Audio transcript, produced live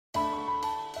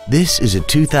This is a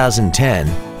 2010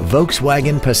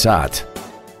 Volkswagen Passat.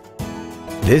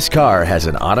 This car has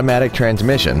an automatic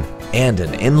transmission and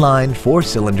an inline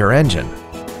four-cylinder engine.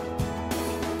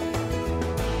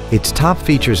 Its top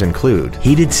features include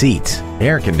heated seats,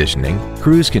 air conditioning,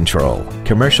 cruise control,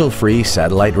 commercial-free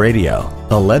satellite radio,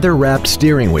 a leather-wrapped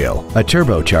steering wheel, a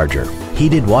turbocharger,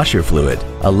 heated washer fluid,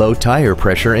 a low tire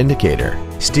pressure indicator,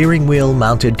 steering wheel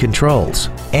mounted controls,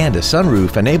 and a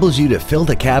sunroof enables you to fill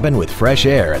the cabin with fresh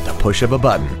air at the push of a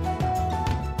button.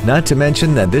 Not to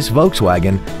mention that this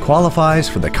Volkswagen qualifies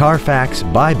for the Carfax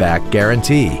buyback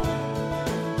guarantee.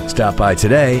 Stop by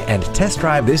today and test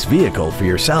drive this vehicle for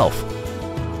yourself.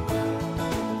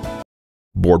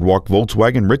 Boardwalk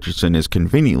Volkswagen Richardson is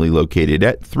conveniently located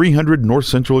at 300 North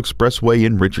Central Expressway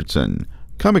in Richardson.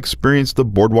 Come experience the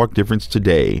Boardwalk difference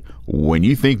today. When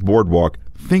you think Boardwalk,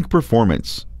 think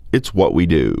performance. It's what we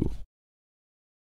do.